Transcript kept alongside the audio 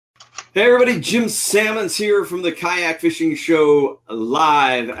Hey everybody, Jim Sammons here from the Kayak Fishing Show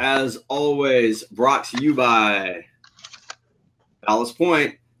live, as always, brought to you by Ballast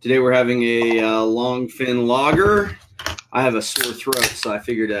Point. Today we're having a long fin lager. I have a sore throat, so I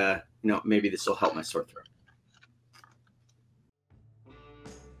figured, maybe this will help my sore throat.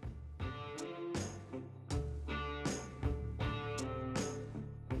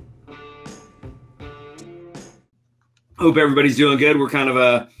 Hope everybody's doing good. We're kind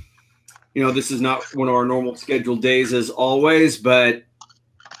of this is not one of our normal scheduled days as always, but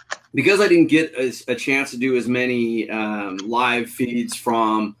because I didn't get a chance to do as many live feeds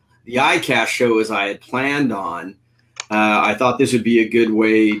from the ICAST show as I had planned on, I thought this would be a good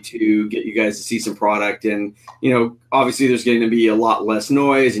way to get you guys to see some product. And, obviously there's going to be a lot less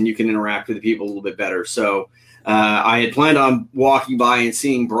noise and you can interact with the people a little bit better. So I had planned on walking by and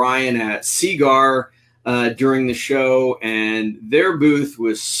seeing Brian at Seaguar during the show, and their booth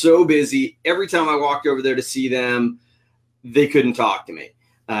was so busy. Every time I walked over there to see them, they couldn't talk to me.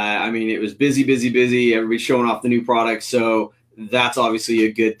 It was busy. Everybody's showing off the new products. So that's obviously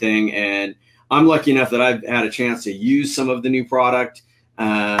a good thing. And I'm lucky enough that I've had a chance to use some of the new product,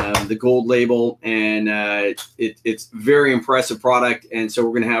 the Gold Label, and it's very impressive product. And so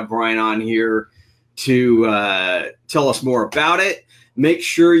we're going to have Brian on here to tell us more about it. Make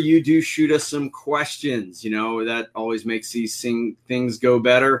sure you do shoot us some questions. That always makes these things go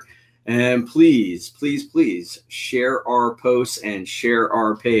better. And please share our posts and share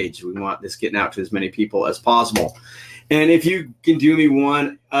our page. We want this getting out to as many people as possible. And if you can do me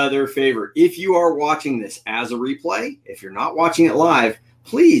one other favor, if you are watching this as a replay, if you're not watching it live,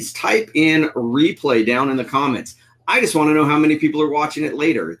 please type in replay down in the comments. I just want to know how many people are watching it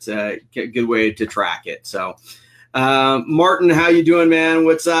later. It's a good way to track it. So Martin, how you doing, man?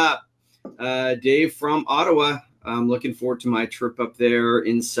 What's up? Dave from Ottawa. I'm looking forward to my trip up there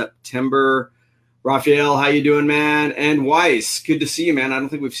in September. Raphael, how you doing, man? And Weiss, good to see you, man. I don't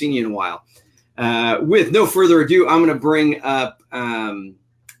think we've seen you in a while. With no further ado, I'm going to bring up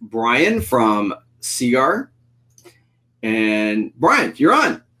Brian from Seaguar. And Brian, you're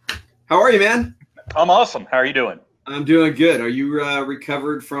on. How are you, man? I'm awesome. How are you doing? I'm doing good. Are you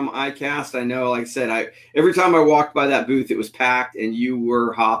recovered from ICAST? I know, like I said, every time I walked by that booth, it was packed and you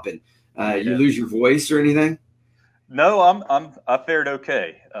were hopping. You lose your voice or anything? No, I fared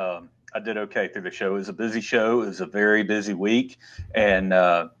okay. I did okay through the show. It was a busy show. It was a very busy week, and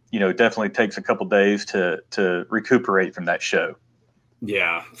it definitely takes a couple days to recuperate from that show.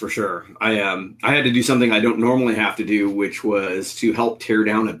 Yeah, for sure. I had to do something I don't normally have to do, which was to help tear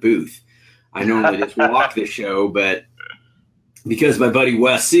down a booth. I normally just walk the show, but because my buddy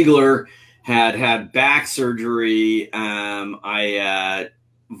Wes Siegler had back surgery, I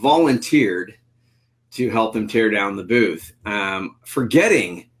volunteered to help him tear down the booth,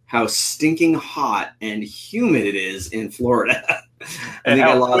 forgetting how stinking hot and humid it is in Florida. And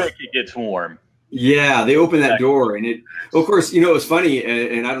how quick it gets warm. Yeah, they opened that door, and of course, it was funny,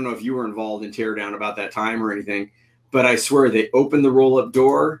 and I don't know if you were involved in tear down about that time or anything, but I swear they opened the roll-up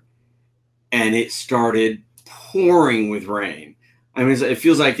door, and it started pouring with rain. It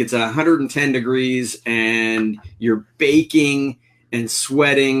feels like it's 110 degrees and you're baking and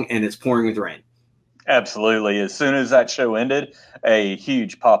sweating and it's pouring with rain. Absolutely. As soon as that show ended, a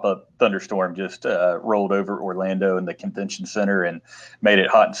huge pop-up thunderstorm just rolled over Orlando and the convention center and made it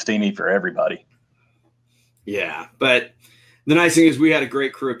hot and steamy for everybody. Yeah, but the nice thing is we had a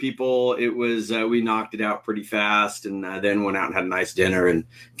great crew of people. It was we knocked it out pretty fast, and then went out and had a nice dinner. And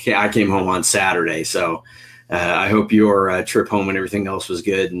I came home on Saturday, so I hope your trip home and everything else was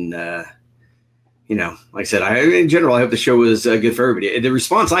good. And like I said, in general, I hope the show was good for everybody. The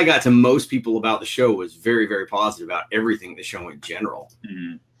response I got to most people about the show was very, very positive about everything the show in general.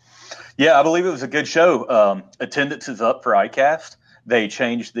 Mm-hmm. Yeah, I believe it was a good show. Attendance is up for ICAST. They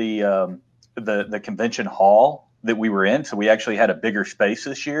changed the convention hall that we were in, so we actually had a bigger space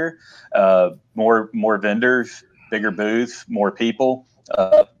this year, more vendors, bigger booths, more people.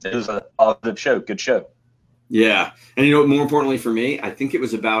 It was a positive show, good show. Yeah, and more importantly for me, I think it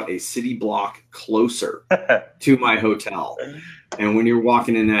was about a city block closer to my hotel, and when you're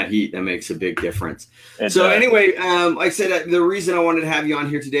walking in that heat, that makes a big difference. Anyway, like I said, the reason I wanted to have you on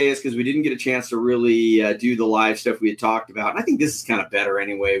here today is because we didn't get a chance to really do the live stuff we had talked about, and I think this is kind of better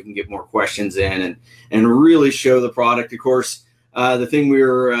anyway. We can get more questions in and really show the product. Of course, the thing we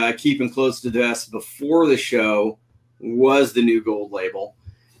were keeping close to the vest before the show was the new Gold Label.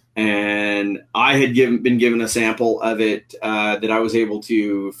 And I had been given a sample of it that I was able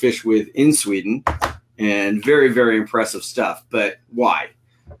to fish with in Sweden, and very, very impressive stuff. But why?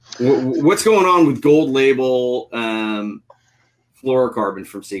 What's going on with Gold Label fluorocarbon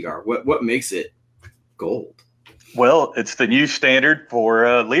from Seaguar? What makes it gold? Well, it's the new standard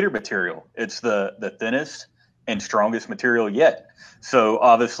for leader material. It's the thinnest and strongest material yet. So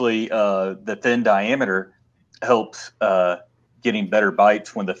obviously, the thin diameter helps getting better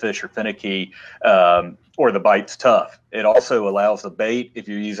bites when the fish are finicky or the bite's tough. It also allows the bait, if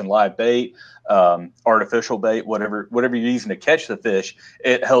you're using live bait, artificial bait, whatever you're using to catch the fish,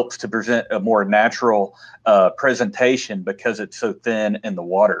 it helps to present a more natural presentation because it's so thin in the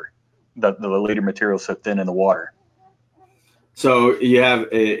water. The leader material is so thin in the water. So you have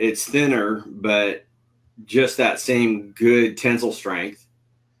it's thinner, but just that same good tensile strength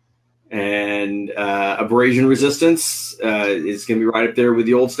and abrasion resistance is going to be right up there with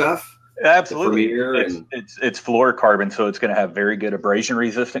the old stuff. Absolutely, it's fluorocarbon, so it's going to have very good abrasion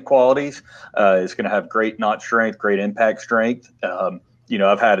resistant qualities. It's going to have great knot strength, great impact strength.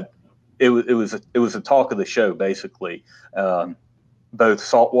 I've had it was a talk of the show basically. Both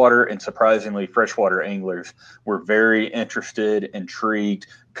saltwater and surprisingly freshwater anglers were very interested, intrigued,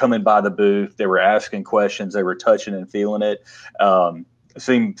 coming by the booth. They were asking questions. They were touching and feeling it. It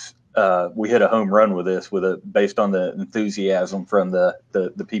seems we hit a home run with this, based on the enthusiasm from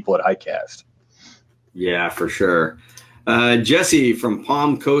the people at ICAST. Yeah, for sure. Jesse from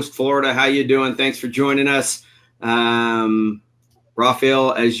Palm Coast, Florida. How you doing? Thanks for joining us.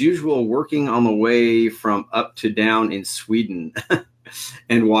 Raphael, as usual, working on the way from up to down in Sweden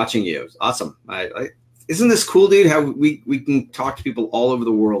and watching you. Awesome. Isn't this cool, dude? How we can talk to people all over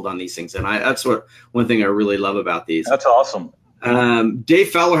the world on these things. And that's one thing I really love about these. That's awesome. Dave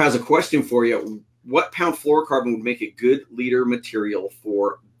Fowler has a question for you. What pound fluorocarbon would make a good leader material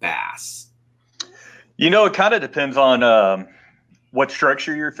for bass? It kind of depends on what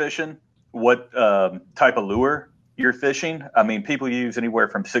structure you're fishing, what type of lure you're fishing. I mean, people use anywhere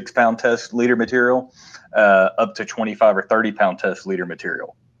from 6 pound test leader material up to 25 or 30 pound test leader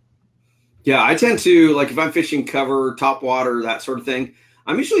material. Yeah, I tend to, like, if I'm fishing cover, top water, that sort of thing,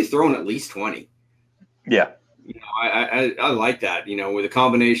 I'm usually throwing at least 20. Yeah. I like that, with a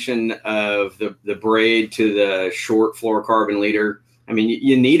combination of the braid to the short fluorocarbon leader. I mean,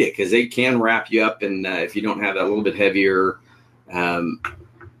 you need it because they can wrap you up. And if you don't have that little bit heavier the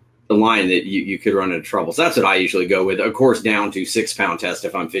line, that you could run into trouble. So that's what I usually go with. Of course, down to 6 pound test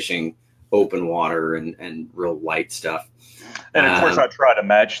if I'm fishing open water and real light stuff. And of course, I try to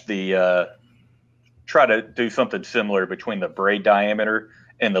match try to do something similar between the braid diameter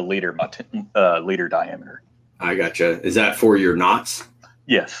and the leader diameter. I gotcha. Is that for your knots?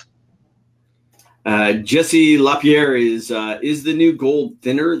 Yes. Jesse Lapierre is the new gold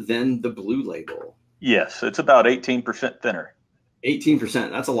thinner than the blue label? Yes, it's about 18% thinner.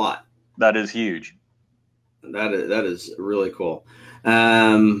 18%. That's a lot. That is huge. That is really cool.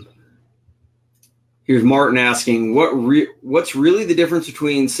 Here's Martin asking, what's really the difference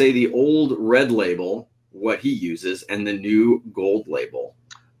between, say, the old red label, what he uses, and the new gold label?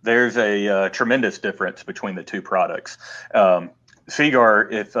 There's a tremendous difference between the two products. Seaguar,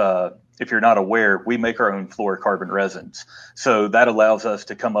 if you're not aware, we make our own fluorocarbon resins. So that allows us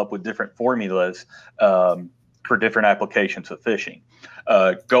to come up with different formulas for different applications of fishing.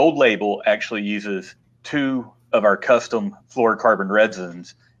 Gold Label actually uses 2 of our custom fluorocarbon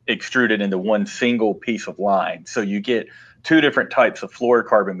resins extruded into one single piece of line. So you get 2 different types of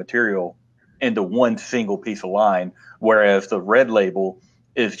fluorocarbon material into one single piece of line, whereas the red label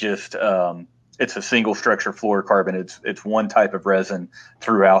is just it's a single structure fluorocarbon. It's one type of resin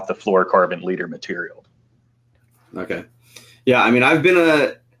throughout the fluorocarbon leader material. Okay. Yeah, I mean, I've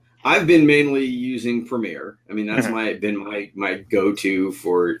been mainly using Premier. I mean, that's been my go-to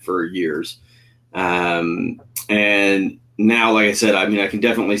for years. And now, like I said, I mean, I can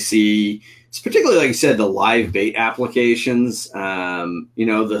definitely see, it's particularly, like I said, the live bait applications.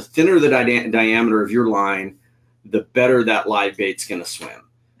 The thinner the diameter of your line, the better that live bait's going to swim.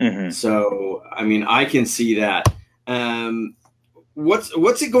 Mm-hmm. So, I mean, I can see that.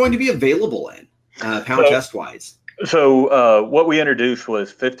 What's it going to be available in pound test wise? So what we introduced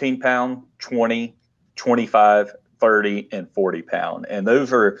was 15 pound, 20, 25, 30, and 40 pound. And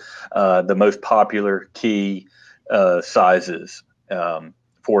those are the most popular key sizes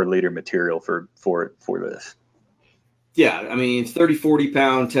for leader material for this. Yeah, I mean, 30, 40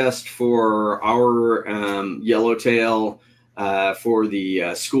 pound test for our yellowtail, for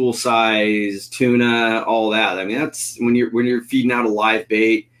the school size tuna, all that. I mean, that's when you're feeding out a live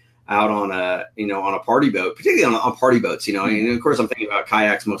bait out on a party boat, particularly on party boats. And of course, I'm thinking about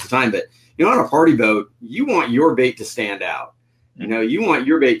kayaks most of the time, but on a party boat, you want your bait to stand out. You want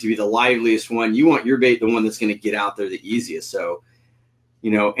your bait to be the liveliest one. You want your bait the one that's going to get out there the easiest. So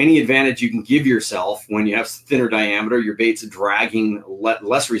any advantage you can give yourself when you have thinner diameter, your bait's dragging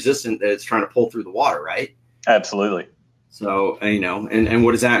less resistant that it's trying to pull through the water, right? Absolutely. So, and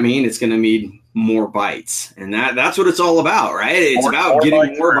what does that mean? It's going to mean more bites, and that's what it's all about, right? It's about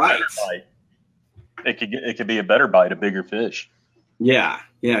getting more bites. It could be a better bite, a bigger fish. Yeah,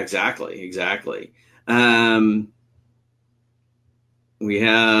 exactly. We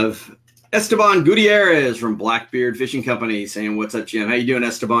have Esteban Gutierrez from Blackbeard Fishing Company saying, "What's up, Jim? How you doing,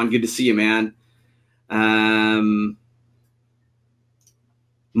 Esteban? Good to see you, man."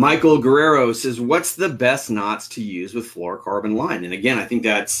 Michael Guerrero says, "What's the best knots to use with fluorocarbon line?" And again, I think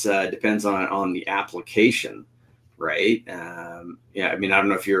that's depends on the application, right? I don't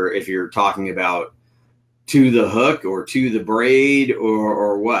know if you're talking about to the hook or to the braid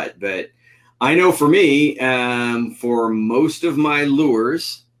or what, but I know for me, for most of my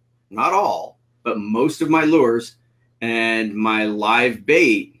lures, not all, but most of my lures and my live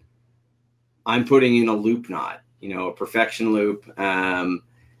bait, I'm putting in a loop knot, a perfection loop,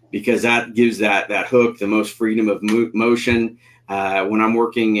 because that gives that hook the most freedom of motion. When I'm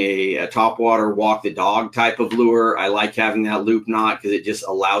working a topwater walk the dog type of lure, I like having that loop knot because it just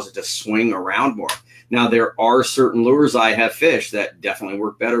allows it to swing around more. Now, there are certain lures I have fished that definitely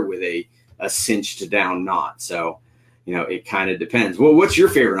work better with a cinched down knot. So, it kind of depends. Well, what's your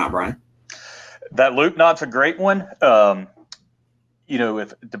favorite knot, Brian? That loop knot's a great one.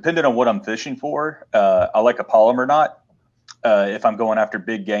 If depending on what I'm fishing for, I like a polymer knot. If I'm going after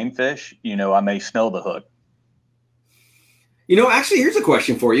big game fish, I may snell the hook. Actually, here's a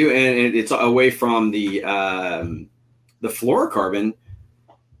question for you, and it's away from the fluorocarbon.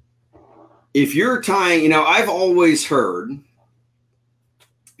 If you're tying, I've always heard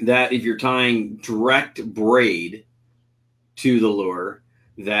that if you're tying direct braid to the lure,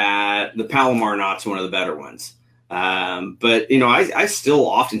 that the Palomar knot's one of the better ones. But I still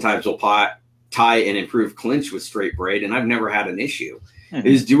oftentimes will tie an improved clinch with straight braid, and I've never had an issue.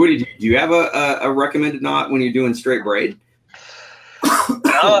 Mm-hmm. Do you have a recommended knot when you're doing straight braid?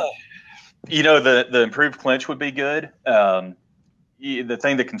 The improved clinch would be good. The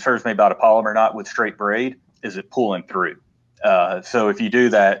thing that concerns me about a polymer knot with straight braid is it pulling through. So if you do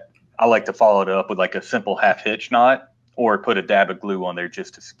that, I like to follow it up with like a simple half hitch knot or put a dab of glue on there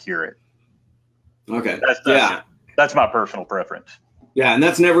just to secure it. Okay. That's my personal preference. Yeah, and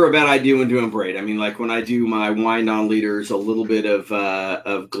that's never a bad idea when doing braid. I mean, like when I do my wind-on leaders, a little bit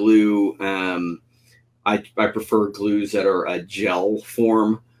of glue. I prefer glues that are a gel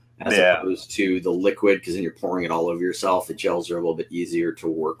form as opposed to the liquid, because then you're pouring it all over yourself. The gels are a little bit easier to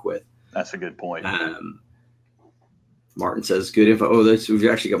work with. That's a good point. Martin says, good info. Oh, we've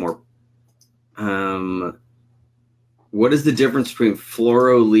actually got more. What is the difference between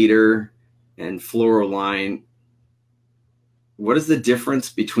fluoro leader and fluoro line? What is the difference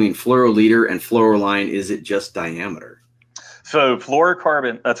between fluoro leader and fluoro line? Is it just diameter? So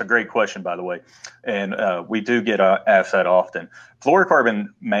fluorocarbon, that's a great question, by the way. And we do get asked that often. Fluorocarbon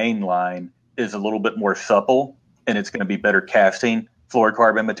main line is a little bit more supple, and it's going to be better casting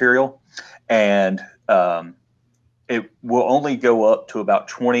fluorocarbon material. And it will only go up to about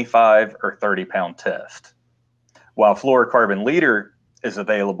 25 or 30 pound test. While fluorocarbon leader is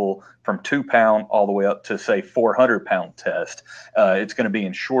available from 2 pound all the way up to, say, 400 pound test. It's going to be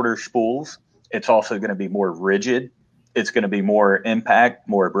in shorter spools. It's also going to be more rigid. It's going to be more impact,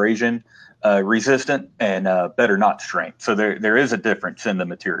 more abrasion resistant, and better knot strength. So there is a difference in the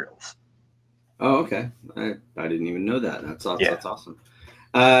materials. Oh, okay. I didn't even know that. That's awesome. Yeah. That's awesome.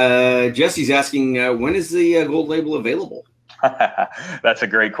 Jesse's asking, when is the gold label available? That's a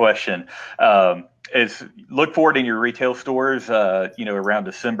great question. Look for it in your retail stores, around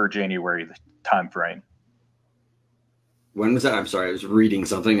December, January time frame. When was that? I'm sorry, I was reading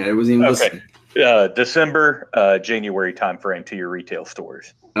something. I wasn't even listening. December, January time frame to your retail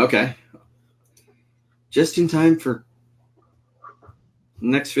stores. Okay. Just in time for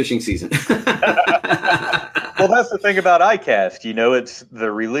next fishing season. Well, that's the thing about ICAST. It's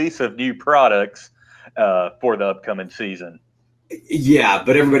the release of new products for the upcoming season. Yeah,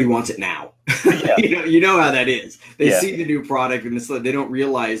 but everybody wants it now. Yeah. you know how that is. They see the new product and they don't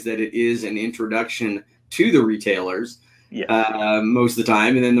realize that it is an introduction to the retailers most of the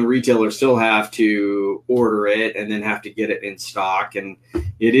time, and then the retailers still have to order it and then have to get it in stock. And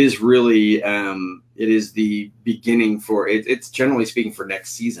it is really it is the beginning for it. It's generally speaking for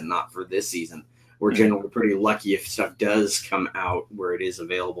next season, not for this season. We're generally pretty lucky if stuff does come out where it is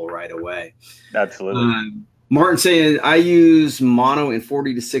available right away. Absolutely. Martin saying, I use mono in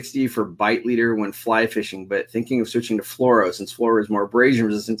 40 to 60 for bite leader when fly fishing, but thinking of switching to fluoro since fluoro is more abrasion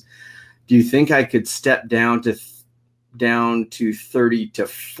resistant. Do you think I could step down to down to 30 to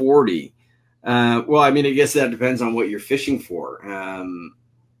 40. Well, I mean, I guess that depends on what you're fishing for.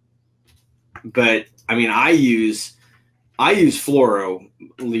 But I mean, I use fluoro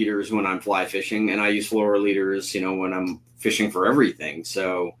leaders when I'm fly fishing, and I use fluoro leaders, when I'm fishing for everything.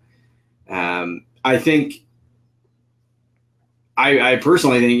 So I think I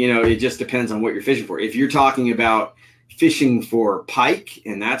personally think, it just depends on what you're fishing for. If you're talking about fishing for pike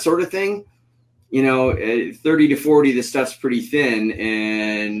and that sort of thing, 30 to 40, this stuff's pretty thin,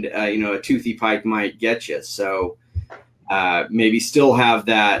 and, a toothy pike might get you. So maybe still have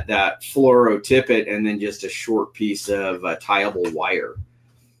that fluoro tippet and then just a short piece of tieable wire.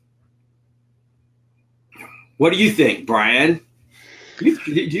 What do you think, Brian? Do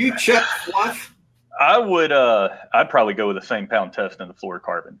you check fluff? I would. I'd probably go with the same pound test in the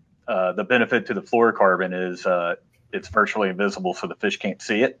fluorocarbon. The benefit to the fluorocarbon is it's virtually invisible, so the fish can't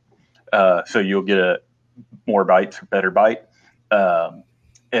see it. So you'll get more bites, better bite. And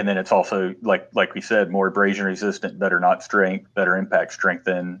then it's also, like we said, more abrasion resistant, better knot strength, better impact strength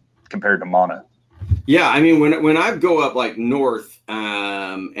than compared to mono. Yeah, I mean, when I go up like north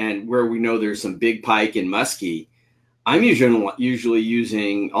and where we know there's some big pike and muskie, I'm usually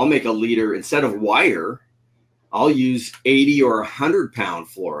using, I'll make a leader instead of wire, I'll use 80 or 100 pound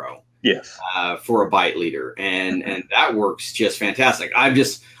fluoro. Yes. For a bite leader, and that works just fantastic.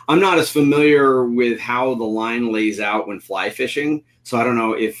 I'm not as familiar with how the line lays out when fly fishing, so I don't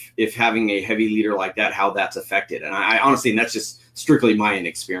know if having a heavy leader like that, how that's affected. And I honestly, and that's just strictly my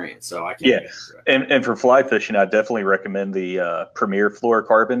inexperience, so I can't. Yes, and for fly fishing, I definitely recommend the Premier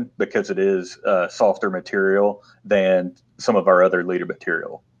fluorocarbon because it is softer material than some of our other leader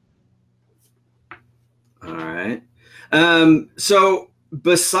material. All right. So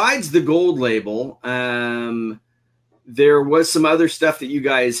besides the Gold Label, there was some other stuff that you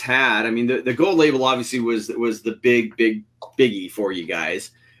guys had. I mean, the Gold Label obviously was the biggie for you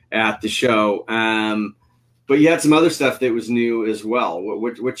guys at the show. But you had some other stuff that was new as well.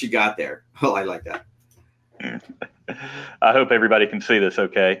 What you got there? Oh, I like that. I hope everybody can see this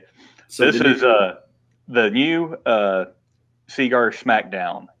okay. So this is the new Seaguar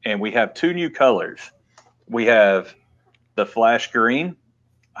Smackdown, and we have two new colors. We have the Flash Green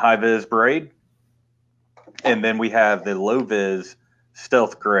High Vis Braid, and then we have the Low Vis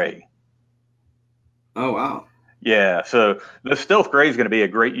Stealth Gray. Oh, wow. Yeah, so the Stealth Gray is going to be a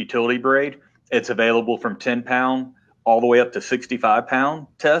great utility braid. It's available from 10 pound all the way up to 65 pound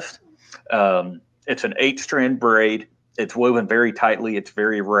test. It's an 8-strand braid. It's woven very tightly. It's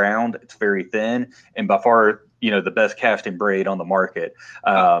very round. It's very thin, and by far, the best casting braid on the market.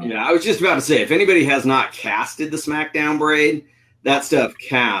 I was just about to say, if anybody has not casted the Smackdown braid, that stuff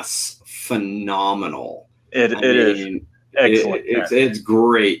casts phenomenal. It is excellent. It's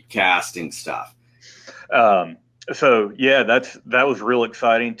great casting stuff. So yeah, that was real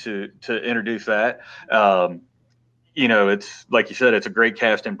exciting to introduce that. It's like you said, it's a great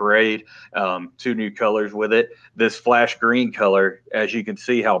casting braid. Two new colors with it. This Flash Green color, as you can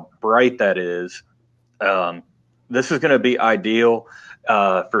see how bright that is. This is going to be ideal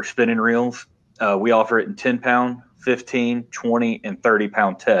for spinning reels. We offer it in 10 pound, 15, 20, and 30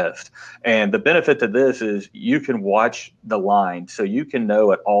 pound test. And the benefit to this is you can watch the line, so you can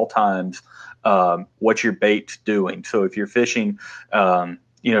know at all times what your bait's doing. So if you're fishing, for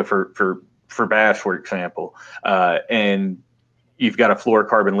bass, for example, and you've got a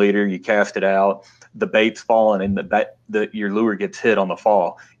fluorocarbon leader, you cast it out, the bait's falling, and your lure gets hit on the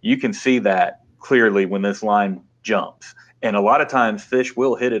fall. You can see that clearly when this line jumps. And a lot of times fish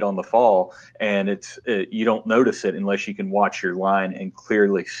will hit it on the fall, and you don't notice it unless you can watch your line and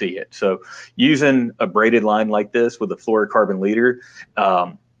clearly see it. So using a braided line like this with a fluorocarbon leader,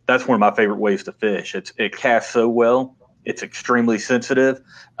 that's one of my favorite ways to fish. It casts so well. It's extremely sensitive.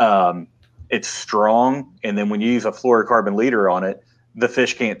 It's strong. And then when you use a fluorocarbon leader on it, the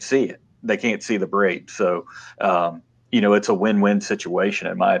fish can't see it. They can't see the braid. So, it's a win-win situation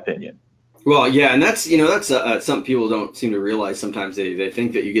in my opinion. Well, yeah, and that's something people don't seem to realize. Sometimes they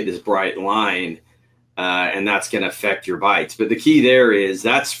think that you get this bright line, and that's going to affect your bites. But the key there is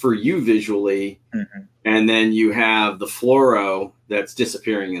that's for you visually, and then you have the fluoro that's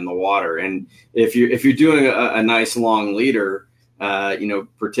disappearing in the water. And if you're doing a nice long leader,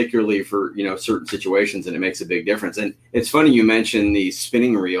 particularly for certain situations, and it makes a big difference. And it's funny you mentioned the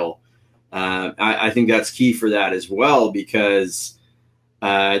spinning reel. I think that's key for that as well, because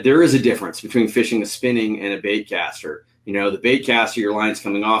there is a difference between fishing a spinning and a bait caster. The bait caster, your line's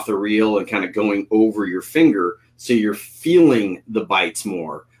coming off the reel and kind of going over your finger, so you're feeling the bites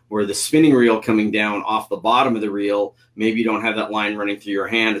more. Where the spinning reel coming down off the bottom of the reel, maybe you don't have that line running through your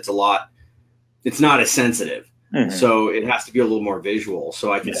hand. It's not as sensitive. So it has to be a little more visual.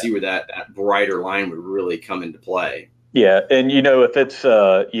 So I can see where that brighter line would really come into play. Yeah, and if it's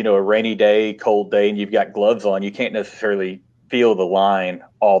a rainy day, cold day, and you've got gloves on, you can't necessarily feel the line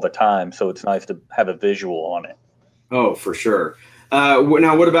all the time. So it's nice to have a visual on it. Oh, for sure. Now,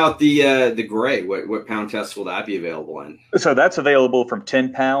 what about the gray? What pound test will that be available in? So that's available from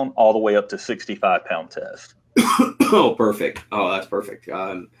 10-pound all the way up to 65-pound test. Oh, perfect. Oh, that's perfect.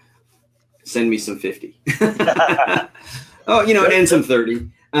 Send me some 50. Oh, and some 30.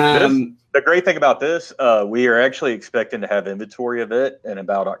 The great thing about this, we are actually expecting to have inventory of it in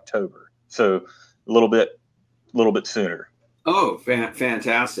about October. So a little bit sooner. Oh,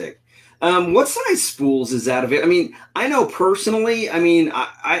 fantastic. What size spools is that of it? I mean, I know personally,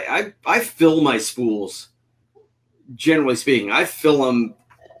 I fill my spools, generally speaking. I fill them,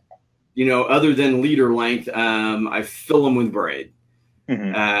 other than leader length, I fill them with braid.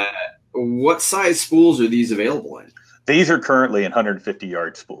 What size spools are these available in? These are currently in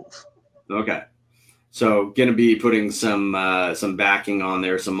 150-yard spools. Okay. So going to be putting some backing on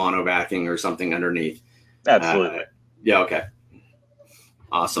there, some mono backing or something underneath. Absolutely. Yeah. Okay.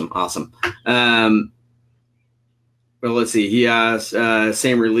 Awesome. Well, let's see. He has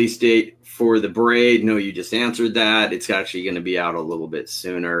same release date for the braid. No, you just answered that. It's actually going to be out a little bit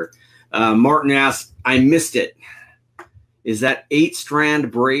sooner. Martin asked, I missed it. Is that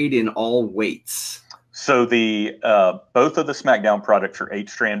 8-strand braid in all weights? So the both of the SmackDown products are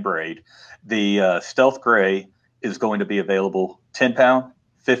 8-strand braid. The Stealth Gray is going to be available 10-pound,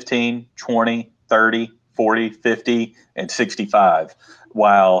 15, 20, 30, 40, 50, and 65.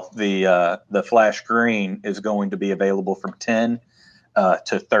 While the Flash Green is going to be available from 10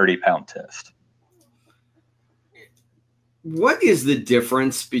 to 30-pound test. What is the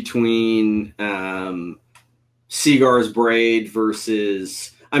difference between Seagar's braid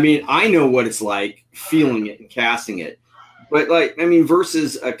versus? I mean, I know what it's like feeling it and casting it, but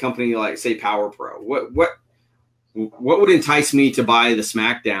versus a company like, say, Power Pro. What would entice me to buy the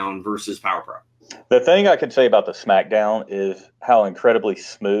SmackDown versus Power Pro? The thing I can say about the SmackDown is how incredibly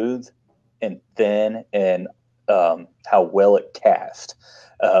smooth and thin and how well it casts.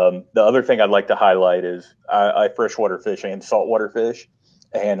 The other thing I'd like to highlight is I freshwater fish and saltwater fish,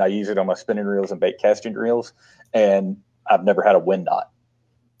 and I use it on my spinning reels and bait casting reels, and I've never had a wind knot.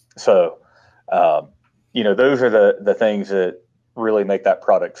 So, those are the things that really make that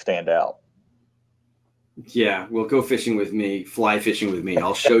product stand out. Yeah, well, go fishing with me, fly fishing with me.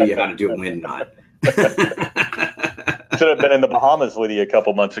 I'll show you how to do a wind knot. Should have been in the Bahamas with you a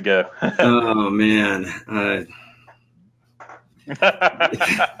couple months ago. Oh, man. I'm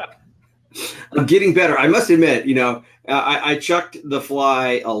getting better. I must admit, I chucked the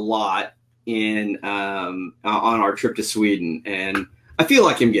fly a lot on our trip to Sweden, and I feel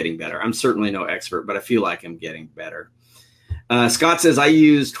like I'm getting better. I'm certainly no expert, but I feel like I'm getting better. Scott says, I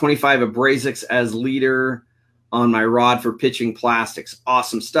use 25 Abrasics as leader on my rod for pitching plastics.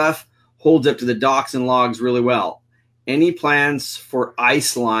 Awesome stuff. Holds up to the docks and logs really well. Any plans for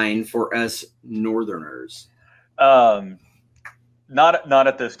ice line for us northerners? Not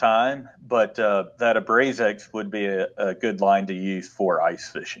at this time, but that Abrasics would be a good line to use for ice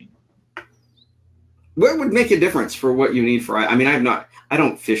fishing. What would make a difference for what you need for? I mean, I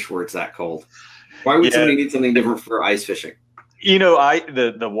don't fish where it's that cold. Why would somebody need something different for ice fishing?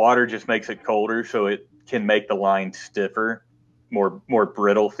 The water just makes it colder, so it can make the line stiffer, more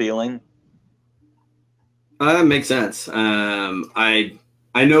brittle feeling. That makes sense. I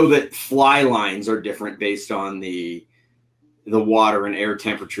know that fly lines are different based on the water and air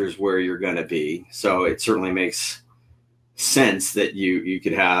temperatures where you're going to be. So it certainly makes sense that you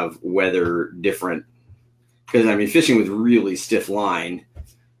could have weather different. Because fishing with really stiff line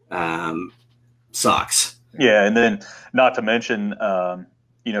sucks. Yeah, and then not to mention,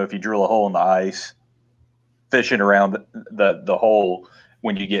 if you drill a hole in the ice, fishing around the hole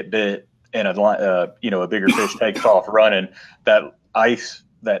when you get bit and a bigger fish takes off running, that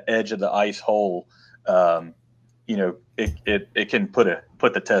edge of the ice hole, it can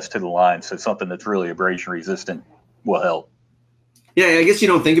put the test to the line. So something that's really abrasion resistant will help. Yeah, I guess you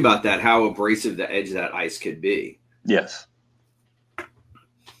don't think about that, how abrasive the edge of that ice could be. Yes.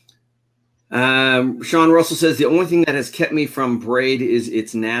 Sean Russell says, the only thing that has kept me from braid is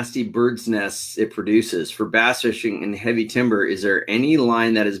its nasty bird's nests it produces. For bass fishing and heavy timber, is there any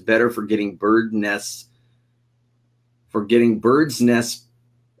line that is better for getting birds' nests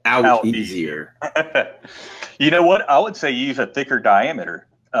out easier? You know what? I would say use a thicker diameter.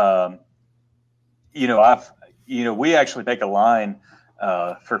 We actually make a line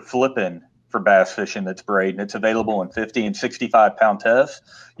for flipping for bass fishing that's braid, and it's available in 50 and 65 pound tests.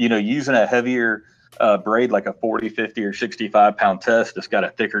 Using a heavier braid like a 40, 50, or 65-pound test that's got a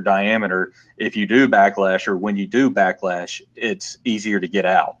thicker diameter, if you do backlash or when you do backlash, it's easier to get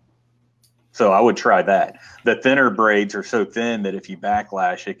out. So I would try that. The thinner braids are so thin that if you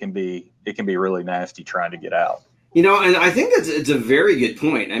backlash, it can be really nasty trying to get out. You know, and I think it's a very good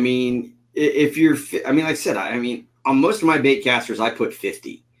point. I mean, if you're, I mean, like I said, I mean, on most of my bait casters, I put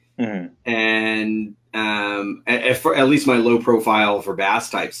 50. And at least my low profile for bass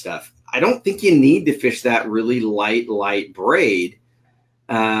type stuff, I don't think you need to fish that really light braid.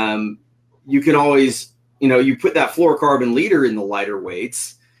 You can always, you know, you put that fluorocarbon leader in the lighter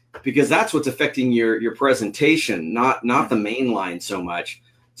weights because that's what's affecting your presentation, not the main line so much.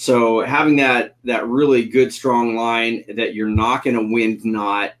 So having that really good strong line that you're not going to wind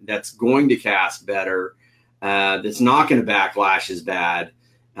knot, that's going to cast better, that's not going to backlash as bad,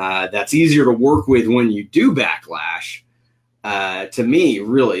 that's easier to work with when you do backlash, to me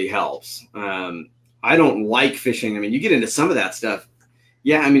really helps. I don't like fishing. I mean, you get into some of that stuff.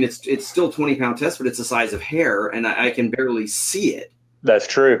 Yeah, I mean, it's still 20-pound test, but it's the size of hair, and I can barely see it. That's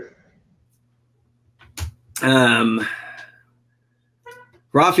true.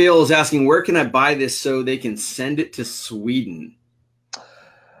 Raphael is asking, where can I buy this so they can send it to Sweden?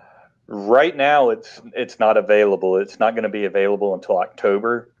 Right now, it's not available. It's not going to be available until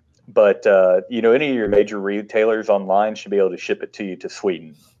October. But, you know, any of your major retailers online should be able to ship it to you to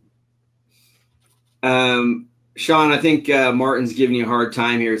Sweden. Sean, I think Martin's giving you a hard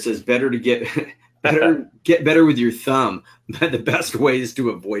time here. It says better to get better with your thumb. The best way is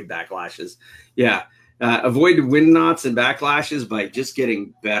to avoid backlashes. Yeah. Avoid wind knots and backlashes by just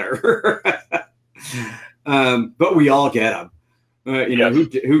getting better. But we all get them. You know,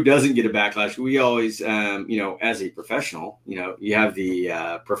 who doesn't get a backlash? We always, you know, as a professional, you know, you have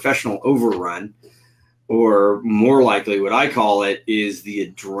the professional overrun, or more likely what I call it is the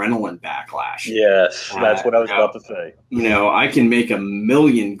adrenaline backlash. Yes, that's what I was about to say. You know, I can make a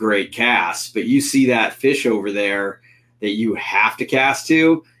million great casts, but you see that fish over there that you have to cast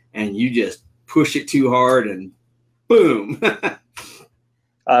to, and you just push it too hard and boom.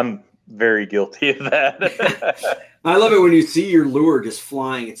 I'm very guilty of that. I love it when you see your lure just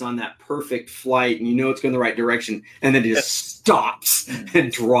flying. It's on that perfect flight, and you know it's going the right direction, and then it just stops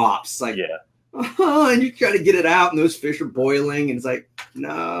and drops. Like, yeah. And you try to get it out, and those fish are boiling, and it's like,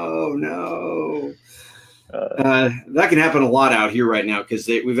 no. That can happen a lot out here right now because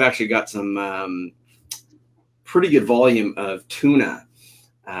we've actually got some pretty good volume of tuna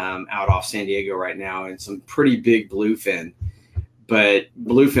out off San Diego right now, and some pretty big bluefin. But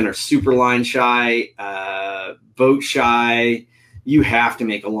bluefin are super line shy, boat shy. You have to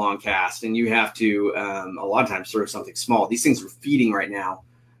make a long cast, and you have to a lot of times throw something small. These things are feeding right now.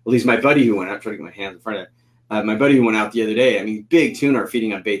 At least my buddy who went out, trying to get my hands in front of my buddy who went out the other day. I mean, big tuna are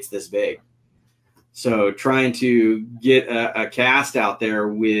feeding on baits this big. So trying to get a cast out there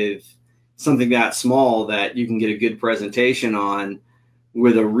with something that small that you can get a good presentation on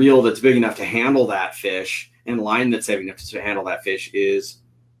with a reel that's big enough to handle that fish and line that's heavy enough to handle that fish is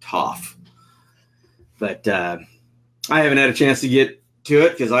tough. But I haven't had a chance to get to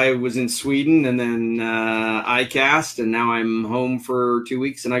it because I was in Sweden and then I cast, and now I'm home for 2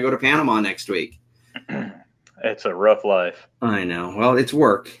 weeks and I go to Panama next week. It's a rough life. I know. Well, it's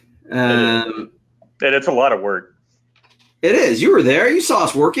work. It's a lot of work. It is. You were there. You saw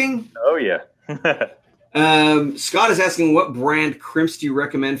us working. Oh, yeah. Scott is asking, what brand crimps do you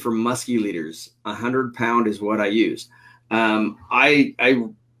recommend for musky leaders? 100-pound is what I use. I'm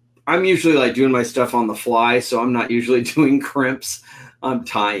usually like doing my stuff on the fly, so I'm not usually doing crimps. I'm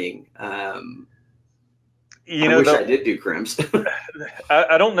tying. I wish I did do crimps.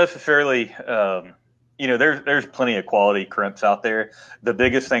 I don't necessarily. You know, there's plenty of quality crimps out there. The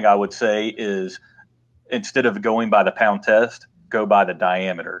biggest thing I would say is instead of going by the pound test, go by the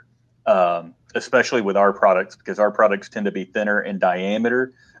diameter. Especially with our products, because our products tend to be thinner in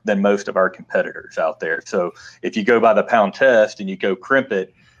diameter than most of our competitors out there. So if you go by the pound test and you go crimp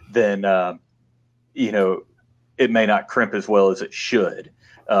it, then, you know, it may not crimp as well as it should.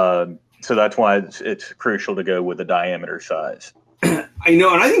 So that's why it's crucial to go with the diameter size. I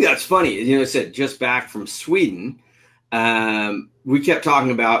know, and I think that's funny. You know, I said just back from Sweden, we kept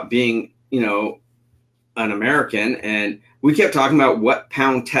talking about being, you know, an American, and we kept talking about what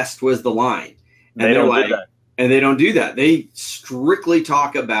pound test was the line. And they don't do that. And they don't do that. They strictly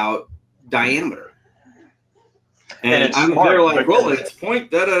talk about diameter. And they're like, well, it's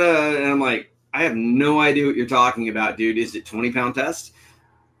point da da da. And I'm like, I have no idea what you're talking about, dude. Is it 20-pound test?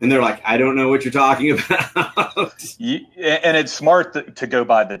 And they're like, I don't know what you're talking about. And it's smart to go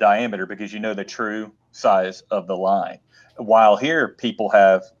by the diameter because you know the true size of the line. While here, people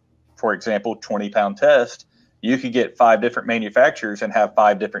have for example, 20-pound test, you could get 5 different manufacturers and have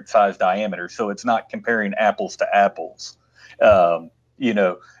 5 different size diameters. So it's not comparing apples to apples. You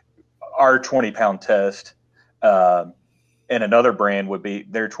know, our 20-pound test and another brand would be,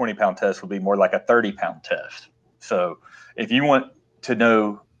 their 20-pound test would be more like a 30-pound test. So if you want to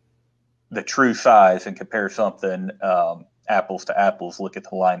know the true size and compare something apples to apples, look at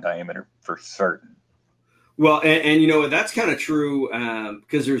the line diameter for certain. Well, and you know, that's kind of true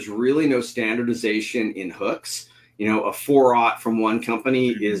because there's really no standardization in hooks. You know, a 4/0 from one company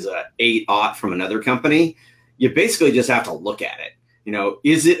is a 8/0 from another company. You basically just have to look at it. You know,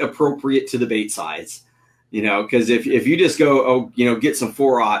 is it appropriate to the bait size? You know, because if you just go, oh, you know, get some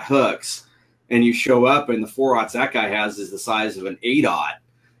 4/0 hooks and you show up and the 4/0 that guy has is the size of an 8/0,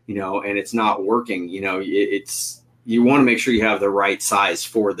 you know, and it's not working, you know, you want to make sure you have the right size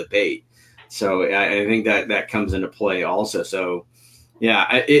for the bait. So I think that comes into play also. So yeah,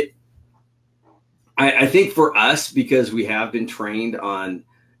 I think for us, because we have been trained on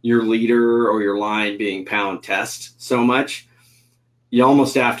your leader or your line being pound test so much, you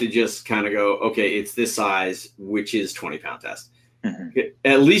almost have to just kind of go, okay, it's this size, which is 20-pound test. Mm-hmm.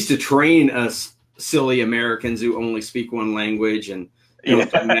 At least to train us silly Americans who only speak one language and don't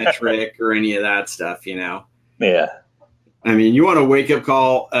do metric or any of that stuff, you know? Yeah. I mean, you want a wake-up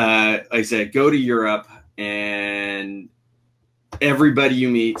call, like I said, go to Europe and everybody you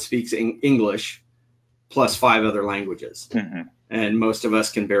meet speaks English plus 5 other languages. Mm-hmm. And most of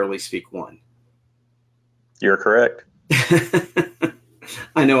us can barely speak one. You're correct.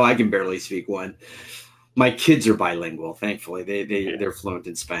 I know I can barely speak one. My kids are bilingual, thankfully. They're fluent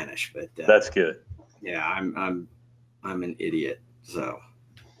in Spanish, but that's good. Yeah, I'm an idiot. So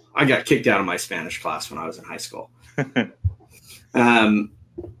I got kicked out of my Spanish class when I was in high school.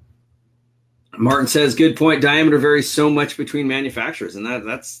 Martin says, good point. Diameter varies so much between manufacturers, and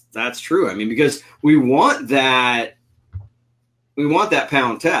that's true. I mean, because we want that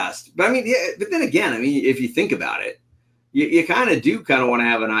pound test, but I mean, yeah, but then again, I mean, if you think about it, you kind of want to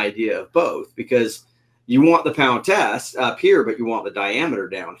have an idea of both, because you want the pound test up here, but you want the diameter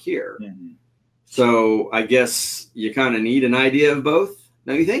down here. Mm-hmm. So I guess you kind of need an idea of both,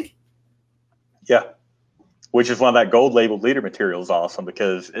 don't you think? Yeah. Which is why that gold labeled leader material is awesome,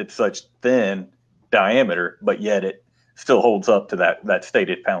 because it's such thin diameter, but yet it still holds up to that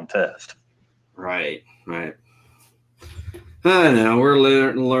stated pound test. Right. I know, we're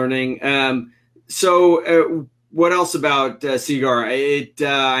learning. So what else about Seaguar?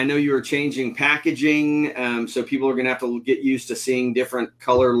 I know you were changing packaging, so people are going to have to get used to seeing different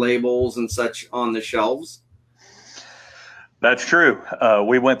color labels and such on the shelves. That's true.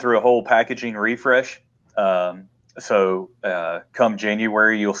 We went through a whole packaging refresh. So come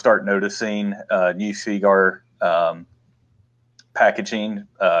January, you'll start noticing new Seaguar packaging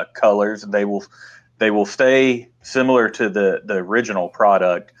colors. They will stay similar to the original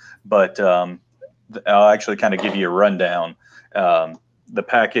product, but I'll actually kind of give you a rundown. The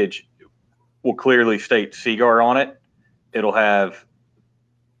package will clearly state Seaguar on it. It'll have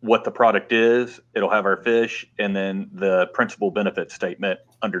what the product is. It'll have our fish, and then the principal benefit statement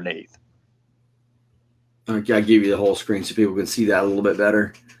underneath. Okay, I'll give you the whole screen so people can see that a little bit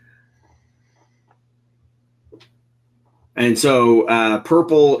better. And so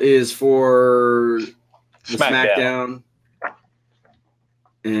purple is for the Smackdown.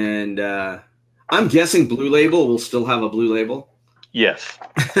 And I'm guessing Blue Label will still have a Blue Label. Yes.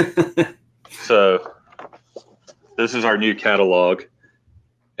 So this is our new catalog,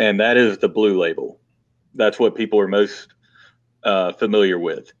 and that is the Blue Label. That's what people are most familiar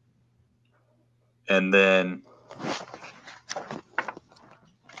with. And then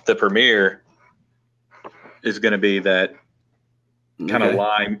the Premier is going to be that kind of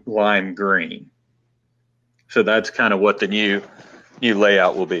lime green. So that's kind of what the new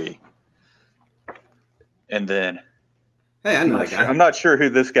layout will be. And then, hey, I know that guy. I'm not sure who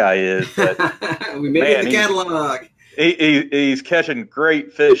this guy is, but we made it in the catalog. He's catching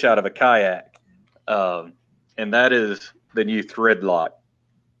great fish out of a kayak, and that is the new Threadlock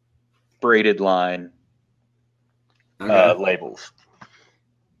braided line labels.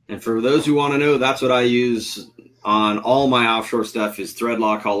 And for those who want to know, that's what I use on all my offshore stuff is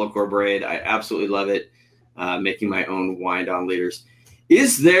Threadlock hollow core braid. I absolutely love it. Making my own wind-on leaders.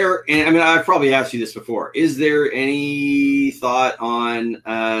 Is there, and I mean, I've probably asked you this before, is there any thought on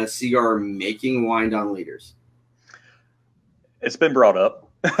Seaguar making wind-on leaders? It's been brought up.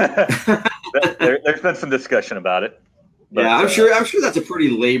 There's been some discussion about it. But, yeah, I'm sure that's a pretty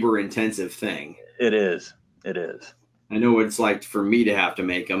labor-intensive thing. It is. I know what it's like for me to have to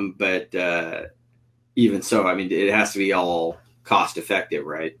make them, but even so, I mean, it has to be all cost effective,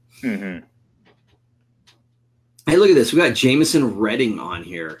 right? Mm-hmm. Hey, look at this. We got Jameson Redding on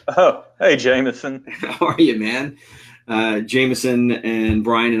here. Oh, hey, Jameson. How are you, man? Jameson and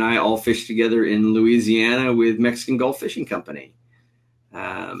Brian and I all fished together in Louisiana with Mexican Gulf Fishing Company.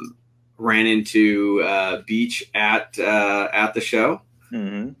 Ran into Beach at the show.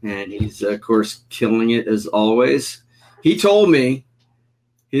 Mm-hmm. And he's, of course, killing it as always. He told me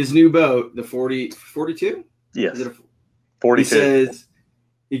his new boat, the 42? Yes. 42.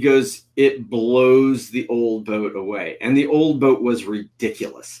 He goes, it blows the old boat away. And the old boat was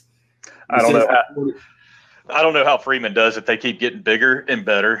ridiculous. I don't know how Freeman does it. They keep getting bigger and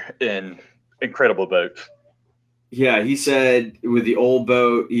better and incredible boats. Yeah, he said with the old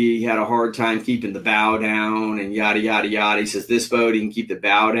boat, he had a hard time keeping the bow down and yada, yada, yada. He says this boat, he can keep the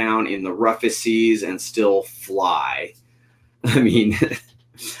bow down in the roughest seas and still fly. I mean,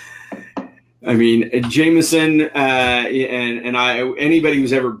 Jameson and I, anybody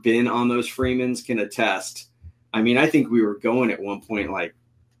who's ever been on those Freemans can attest. I mean, I think we were going at one point, like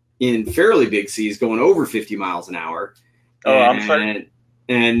in fairly big seas, going over 50 miles an hour. Oh, I'm sorry.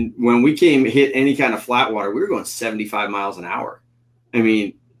 And when we hit any kind of flat water, we were going 75 miles an hour. I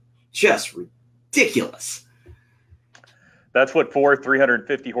mean, just ridiculous. That's what 4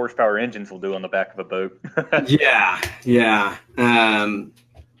 350 horsepower engines will do on the back of a boat. Yeah.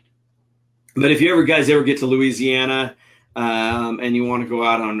 But if you guys ever get to Louisiana and you want to go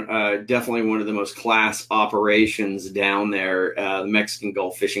out on definitely one of the most class operations down there, the Mexican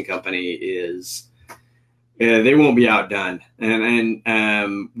Gulf Fishing Company is. They won't be outdone.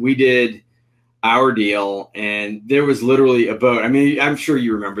 And we did our deal, and there was literally a boat. I mean, I'm sure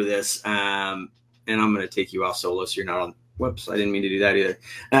you remember this. And I'm going to take you off solo, so you're not on. Whoops, I didn't mean to do that either.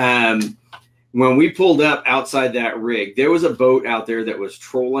 When we pulled up outside that rig, there was a boat out there that was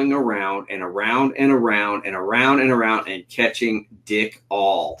trolling around and around and around and around and around and catching dick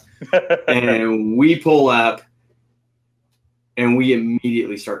all. And we pull up, and we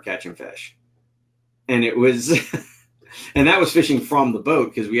immediately start catching fish. And it was, and that was fishing from the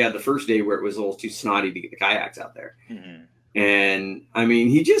boat because we had the first day where it was a little too snotty to get the kayaks out there. Mm-hmm. And I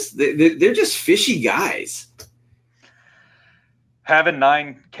mean, they're just fishy guys. Having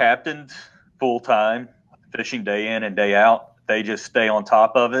 9 captains full time, fishing day in and day out, they just stay on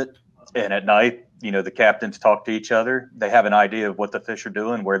top of it. And at night, the captains talk to each other. They have an idea of what the fish are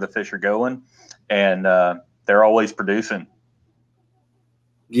doing, where the fish are going, and they're always producing.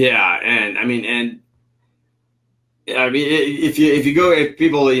 Yeah, if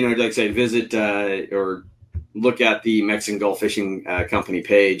people, like say, visit or look at the Mexican Gulf Fishing Company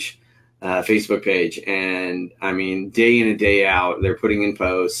page, Facebook page, and I mean, day in and day out, they're putting in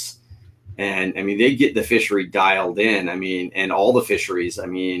posts, and I mean, they get the fishery dialed in. I mean, and all the fisheries. I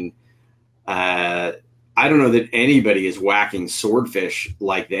mean, I don't know that anybody is whacking swordfish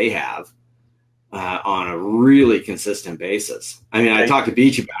like they have on a really consistent basis. I mean, I talked to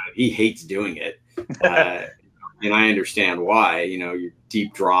Beach about it. He hates doing it. And I understand why, you're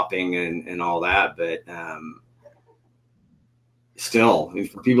deep dropping and all that, but still,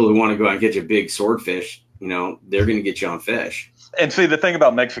 for people who want to go out and get you a big swordfish, they're going to get you on fish. And see, the thing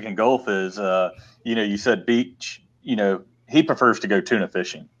about Mexican Gulf is, you said Beach, he prefers to go tuna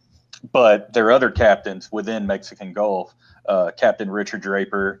fishing, but there are other captains within Mexican Gulf, Captain Richard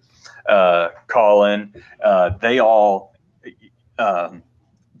Draper, Colin, they all,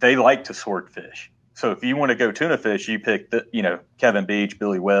 they like to swordfish. So if you want to go tuna fish, you pick Kevin Beach,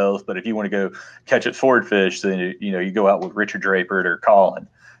 Billy Wells. But if you want to go catch a swordfish, then you go out with Richard Draper or Colin,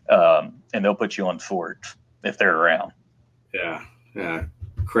 and they'll put you on swords if they're around. Yeah,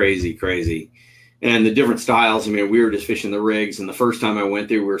 crazy. And the different styles. I mean, we were just fishing the rigs, and the first time I went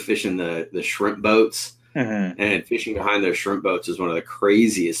there, we were fishing the shrimp boats. Mm-hmm. And fishing behind those shrimp boats is one of the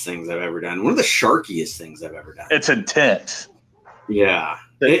craziest things I've ever done. One of the sharkiest things I've ever done. It's intense. Yeah.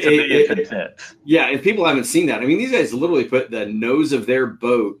 It's intense. Yeah, if people haven't seen that, I mean, these guys literally put the nose of their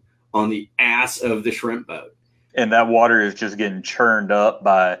boat on the ass of the shrimp boat. And that water is just getting churned up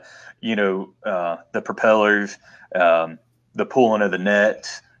by, the propellers, the pulling of the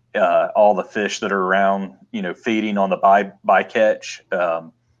nets, all the fish that are around, feeding on the bycatch.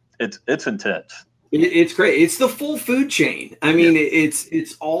 It's intense. It's great. It's the full food chain. I mean,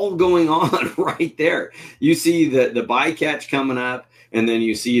 it's all going on right there. You see the bycatch coming up, and then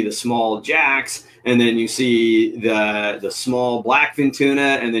you see the small jacks, and then you see the small blackfin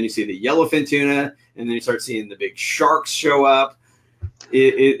tuna, and then you see the yellowfin tuna, and then you start seeing the big sharks show up.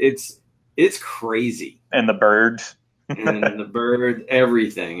 It's crazy. And the birds. and the bird,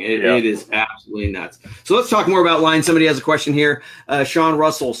 everything. It is absolutely nuts. So let's talk more about line. Somebody has a question here. Sean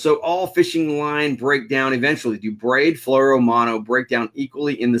Russell. So all fishing line break down eventually. Do braid, fluoro, mono break down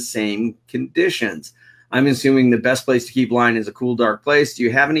equally in the same conditions? I'm assuming the best place to keep line is a cool, dark place. Do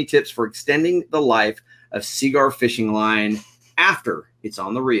you have any tips for extending the life of Seaguar fishing line after it's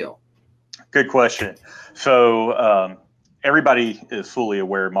on the reel? Good question. So everybody is fully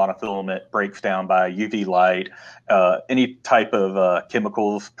aware monofilament breaks down by UV light, any type of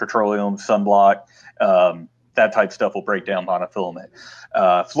chemicals, petroleum, sunblock, that type of stuff will break down monofilament.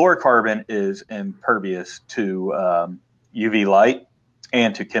 Fluorocarbon is impervious to UV light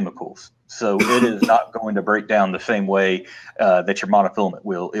and to chemicals. So it is not going to break down the same way that your monofilament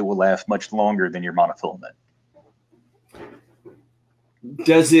will. It will last much longer than your monofilament.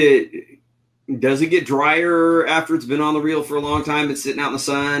 Does it get drier after it's been on the reel for a long time? It's sitting out in the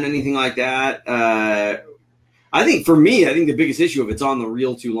sun, anything like that? I think for me, I think the biggest issue, if it's on the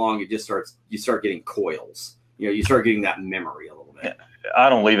reel too long, you start getting coils. You start getting that memory a little bit. I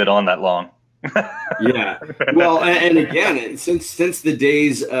don't leave it on that long. Yeah. Well, and again, since the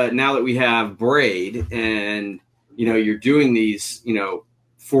days now that we have braid and, you're doing these,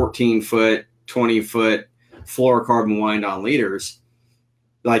 14-foot, 20-foot fluorocarbon wind-on leaders,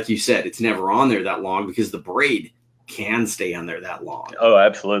 like you said, it's never on there that long because the braid can stay on there that long. Oh,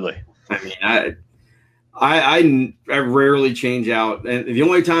 absolutely. I mean, I rarely change out. And the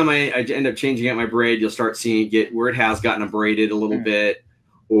only time I end up changing out my braid, you'll start seeing it get where it has gotten abraded a little bit,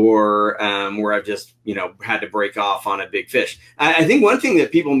 or where I've just, had to break off on a big fish. I think one thing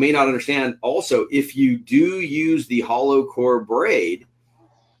that people may not understand also, if you do use the hollow core braid,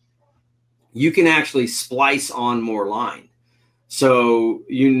 you can actually splice on more line. So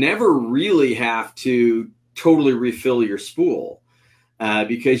you never really have to totally refill your spool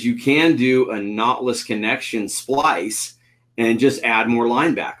because you can do a knotless connection splice and just add more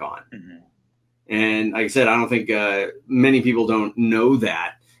line back on. Mm-hmm. And like I said, I don't think many people don't know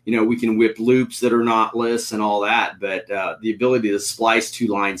that. We can whip loops that are knotless and all that, but the ability to splice two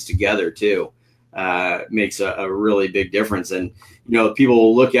lines together too makes a really big difference. And, people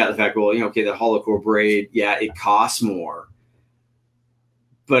will look at the fact, well, okay, the hollow core braid, yeah, it costs more.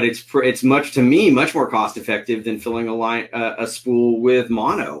 But it's much more cost effective than filling a spool with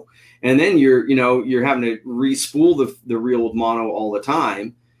mono, and then you're having to re-spool the reel with mono all the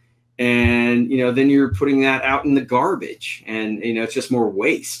time, and then you're putting that out in the garbage, and it's just more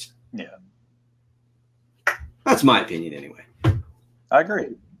waste. Yeah, that's my opinion anyway. I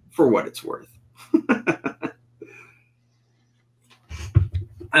agree. For what it's worth.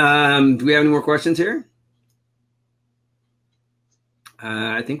 Do we have any more questions here?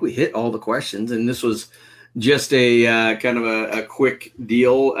 I think we hit all the questions, and this was just a kind of a quick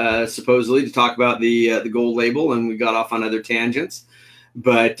deal, supposedly, to talk about the gold label, and we got off on other tangents.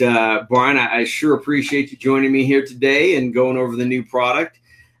 But Brian, I sure appreciate you joining me here today and going over the new product.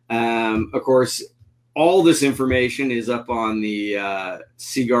 Of course, all this information is up on the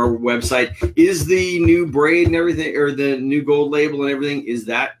Seaguar website. Is the new braid and everything, or the new gold label and everything, is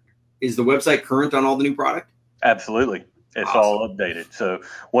the website current on all the new product? Absolutely. It's awesome. All updated. So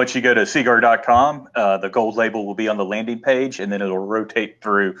once you go to Seaguar.com, the gold label will be on the landing page, and then it'll rotate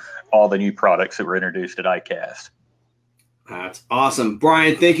through all the new products that were introduced at ICAST. That's awesome.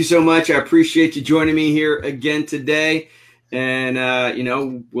 Brian, thank you so much. I appreciate you joining me here again today. And,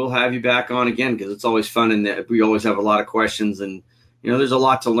 we'll have you back on again because it's always fun, and we always have a lot of questions. And, there's a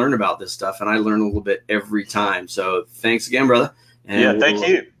lot to learn about this stuff, and I learn a little bit every time. So thanks again, brother. And thank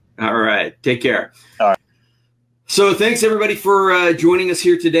you. All right. Take care. All right. So thanks everybody for joining us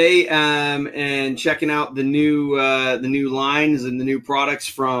here today and checking out the new lines and the new products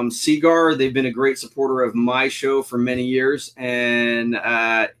from Seaguar. They've been a great supporter of my show for many years, and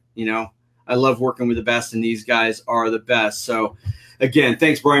I love working with the best, and these guys are the best. So again,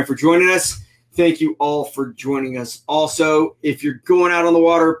 thanks Brian for joining us. Thank you all for joining us. Also, if you're going out on the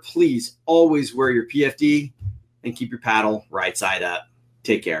water, please always wear your PFD and keep your paddle right side up.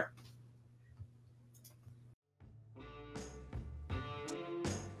 Take care.